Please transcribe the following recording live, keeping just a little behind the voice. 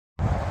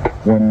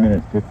1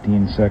 minute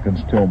 15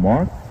 seconds till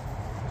mark.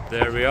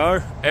 There we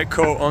are,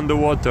 Echo on the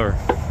water.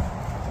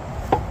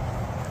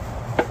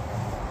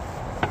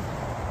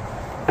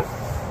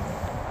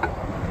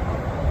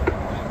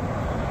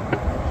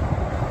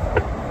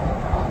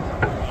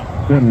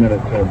 One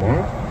minute till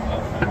mark.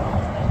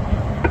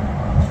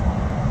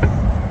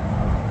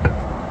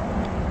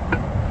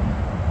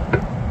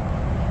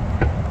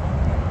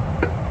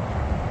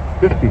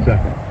 $50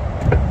 seconds.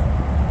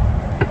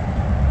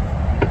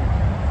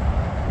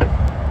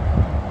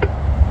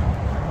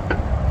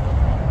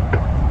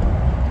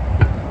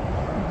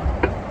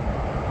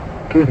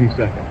 $30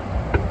 seconds.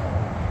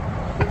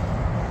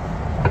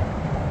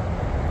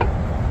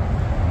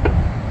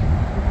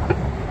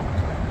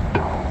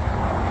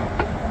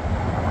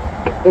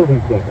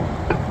 $30 seconds.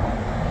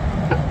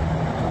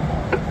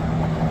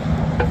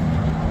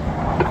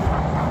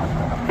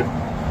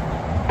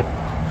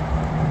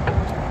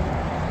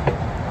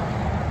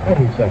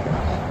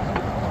 Seconds.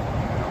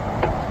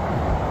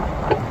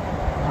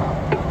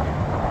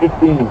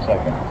 15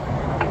 seconds.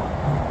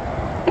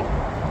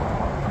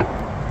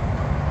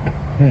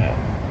 10,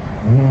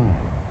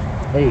 9,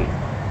 8,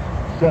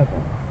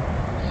 7,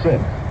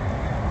 6,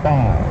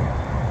 5,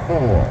 4,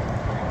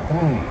 3,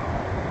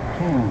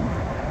 2,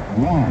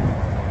 1.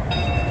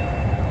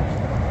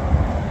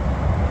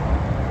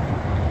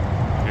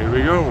 Here we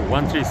go.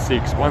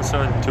 136,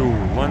 172,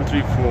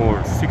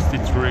 134,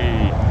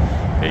 63.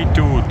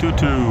 82,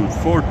 22,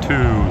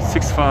 42,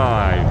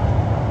 65,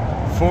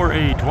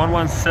 48,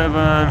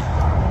 117,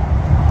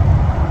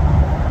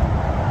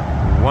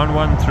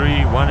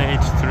 113,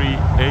 183,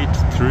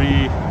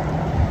 83.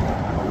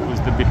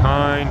 Who's the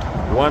behind?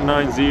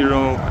 190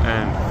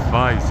 and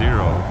 50.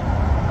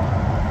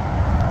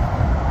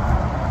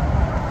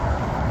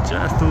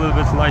 Just a little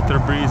bit lighter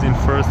breeze in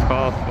first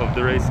half of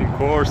the racing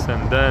course,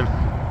 and then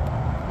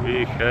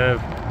we have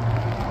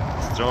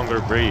stronger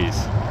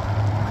breeze.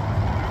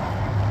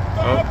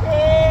 Oh.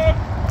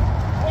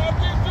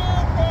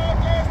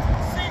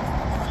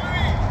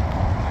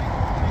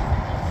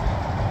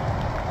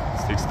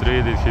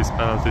 6-3 did his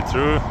penalty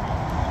through.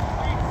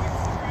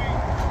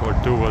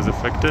 4-2 was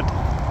affected.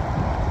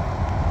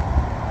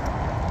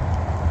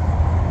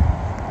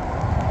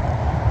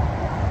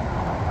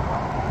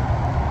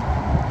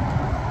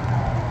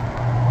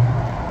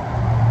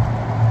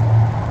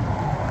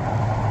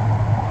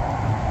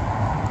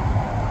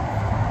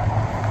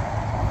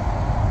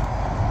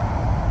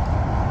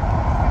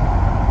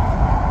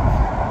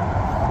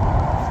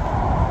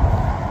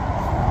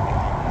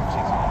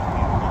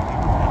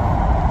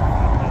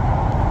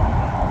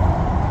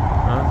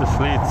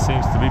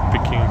 Seems to be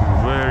picking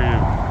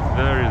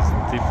various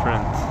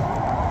different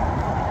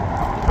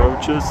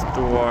approaches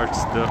towards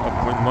the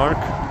upwind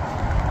mark.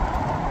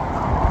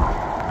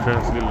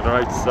 Currently the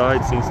right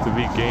side seems to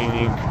be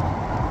gaining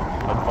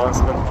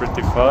advancement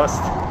pretty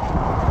fast.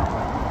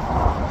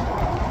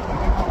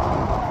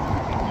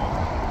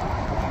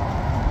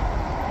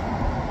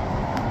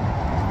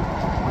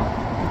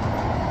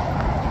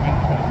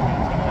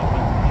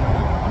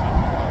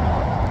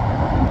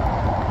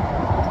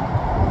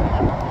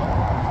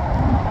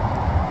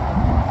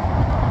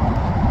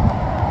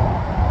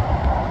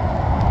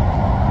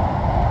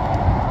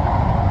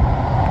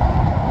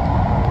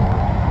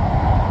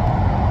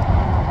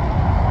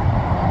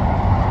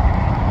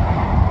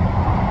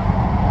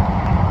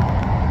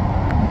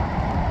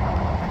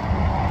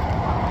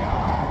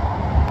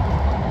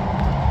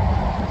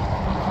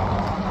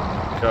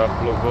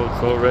 Couple of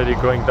boats already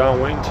going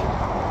downwind,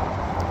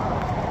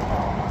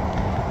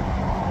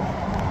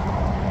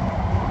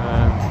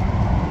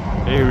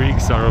 and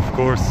A-rigs are of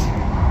course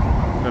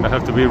gonna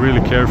have to be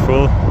really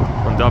careful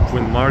on the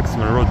upwind marks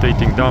when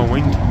rotating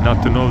downwind,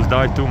 not to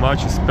nosedive too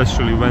much,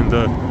 especially when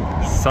the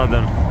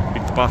sudden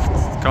big puff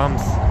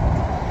comes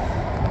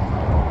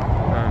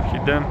and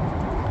hit them.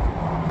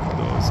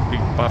 Those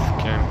big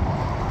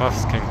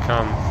puffs can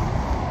come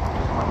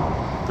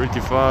pretty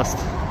fast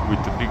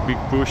with the big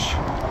push.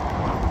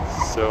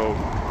 So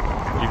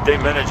if they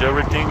manage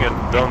everything and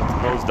don't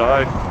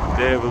nosedive,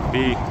 they will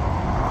be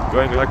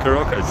going like a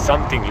rocket,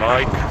 something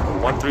like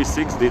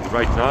 136 did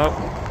right now.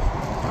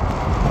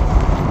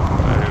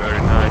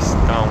 Very nice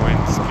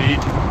downwind speed.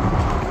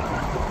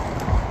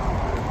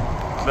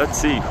 Let's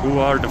see who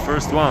are the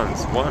first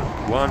ones.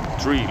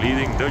 113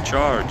 leading the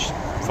charge,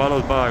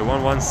 followed by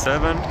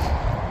 117.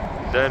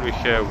 Then we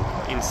have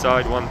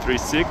inside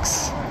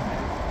 136,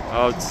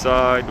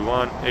 outside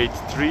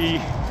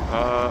 183.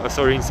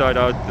 Inside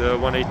out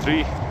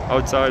 183,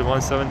 outside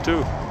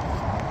 172.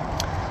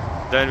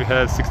 Then we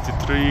have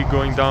 63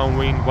 going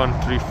downwind,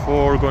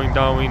 134 going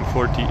downwind,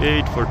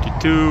 48,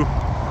 42,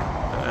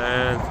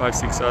 and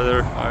 5-6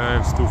 other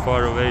IOMs too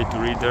far away to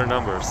read their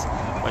numbers.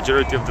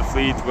 Majority of the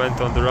fleet went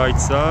on the right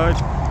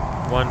side.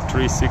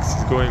 136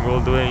 is going all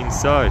the way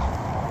inside.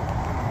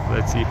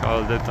 Let's see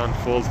how that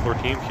unfolds for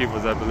him. He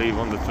was, I believe,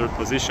 on the third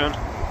position.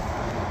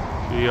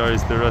 Here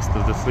is the rest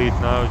of the fleet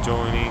now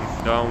joining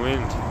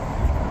downwind.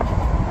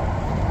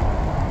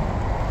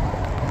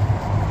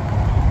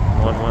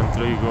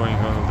 113 going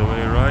on the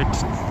way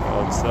right,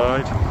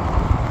 outside.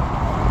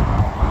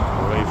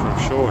 from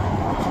shore.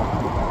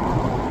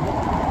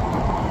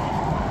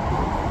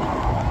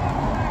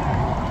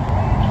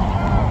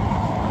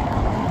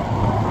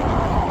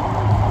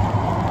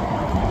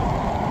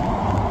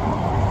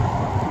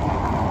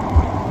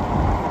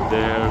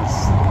 There's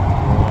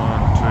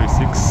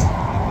 136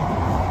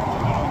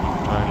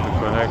 trying to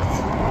connect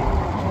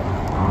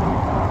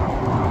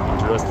with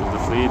the rest of the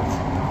fleet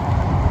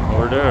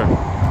over there.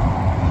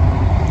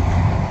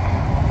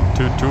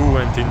 2-2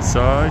 went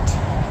inside,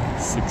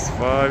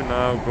 6-5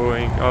 now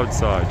going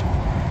outside,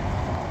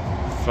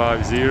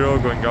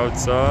 5-0 going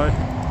outside,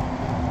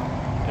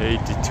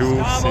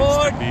 82 seems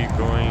to be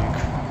going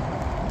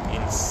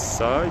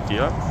inside,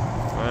 yeah,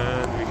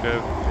 and we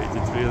have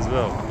 83 as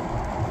well.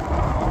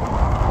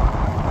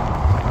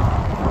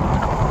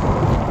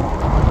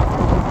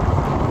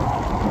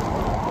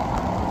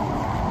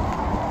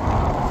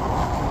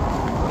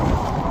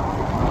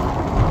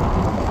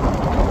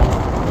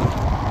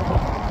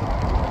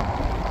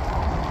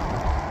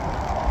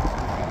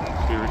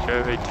 Here we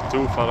have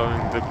 82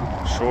 following the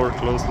shore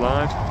close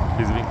line.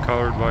 He's being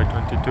covered by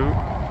 22.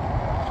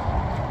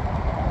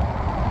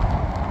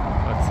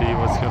 Let's see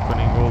what's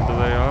happening all the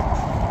way up.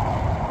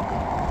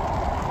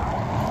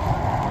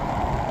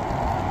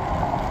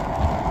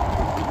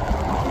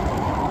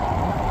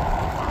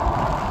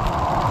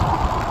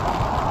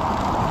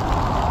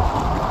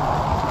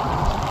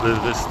 A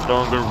little bit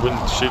stronger wind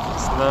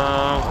shifts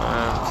now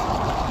and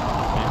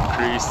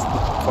increased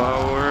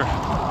power.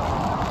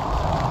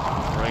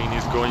 Rain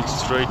is going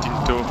straight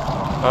into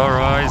our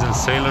eyes and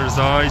sailors'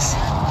 eyes.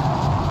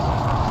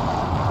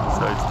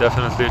 So it's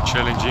definitely a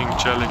challenging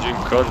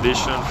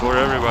condition for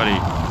everybody.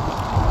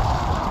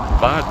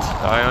 But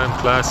IOM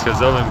class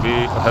has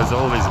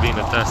always been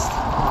a test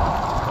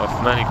of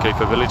many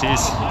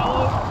capabilities.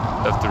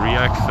 You have to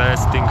react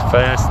fast, think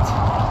fast.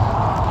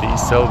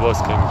 These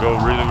sailboats can go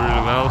really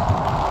well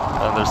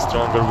under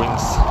stronger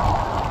winds,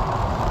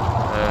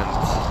 and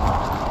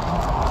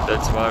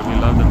that's why we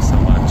love them so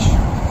much.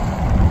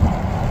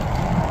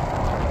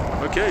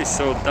 Okay,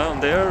 so down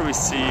there we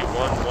see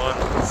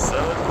 117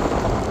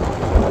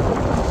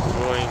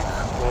 going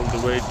all the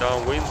way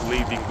downwind,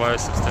 leading by a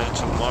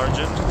substantial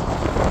margin.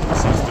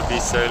 Seems to be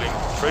sailing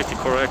pretty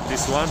correct,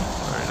 this one,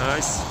 very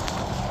nice.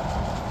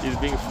 He's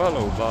being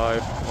followed by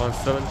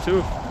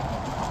 172.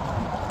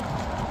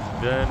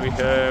 Then we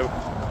have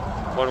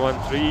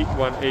 113,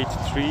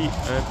 183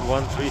 and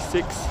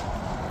 136.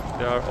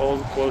 They are all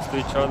close to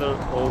each other,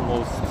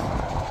 almost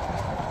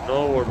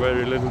no or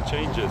very little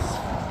changes.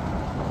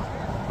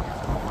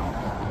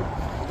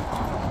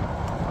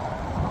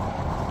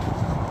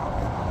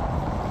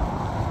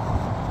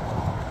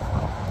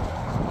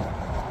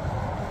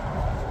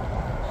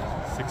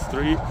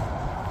 Three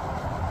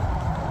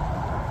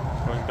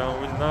going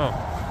downwind now.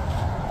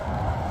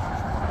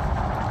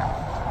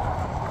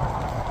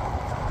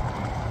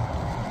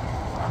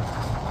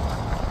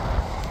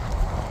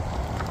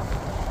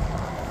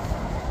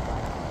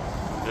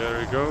 There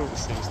we go.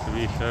 Seems to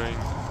be having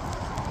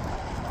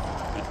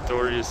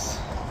victorious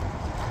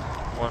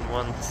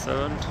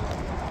 117,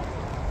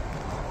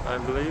 I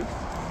believe.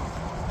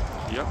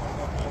 Yep.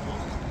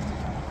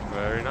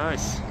 Very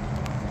nice.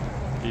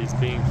 He's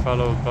being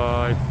followed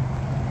by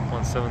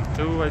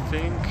 172, I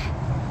think.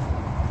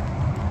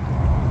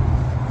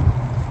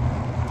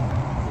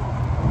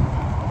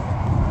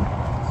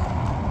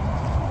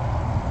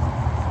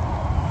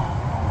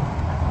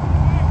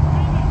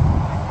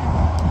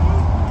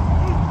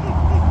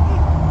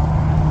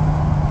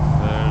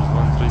 There's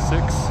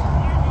 136.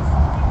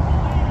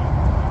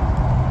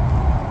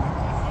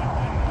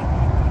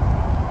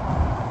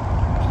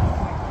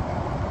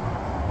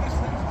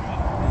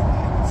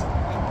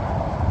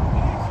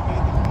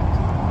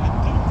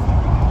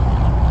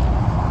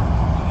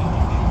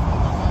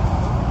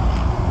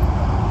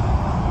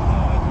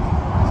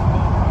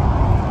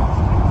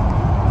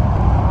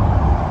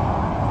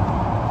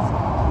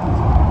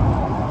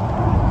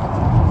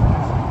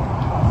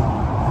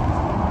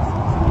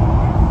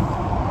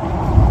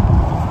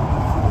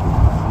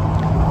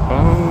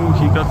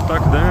 Got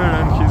stuck there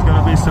and he's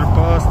gonna be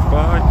surpassed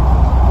by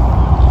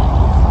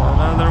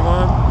another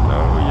one.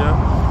 Oh yeah,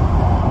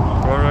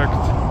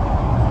 correct.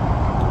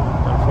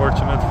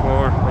 Unfortunate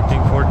for, I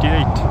think,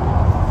 48.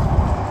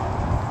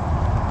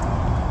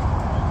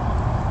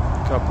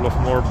 Couple of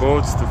more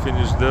boats to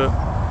finish the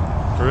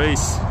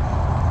race.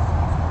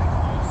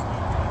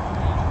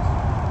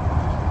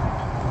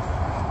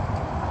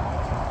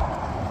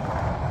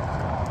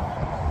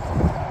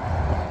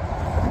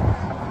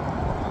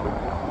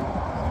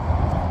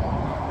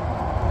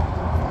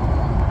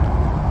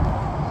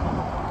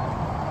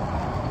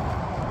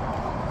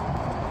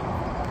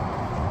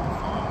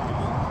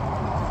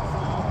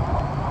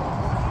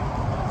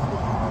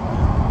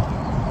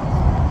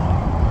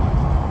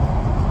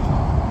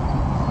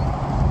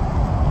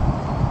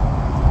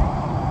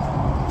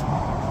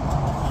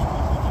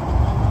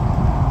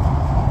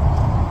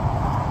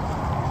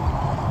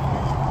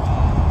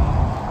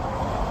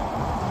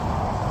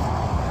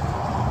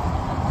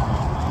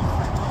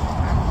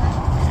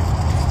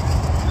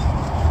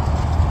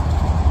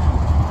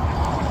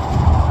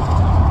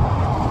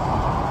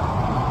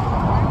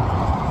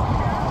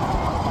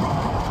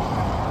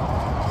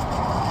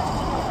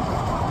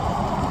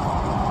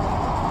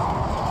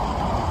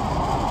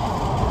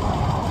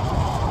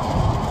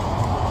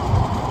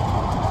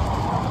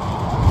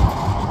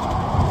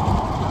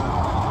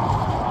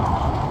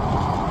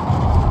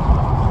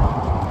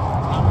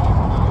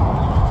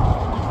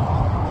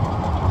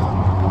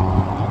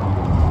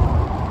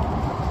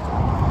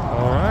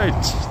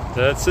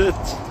 that's it.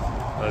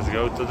 Let's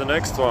go to the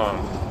next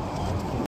one.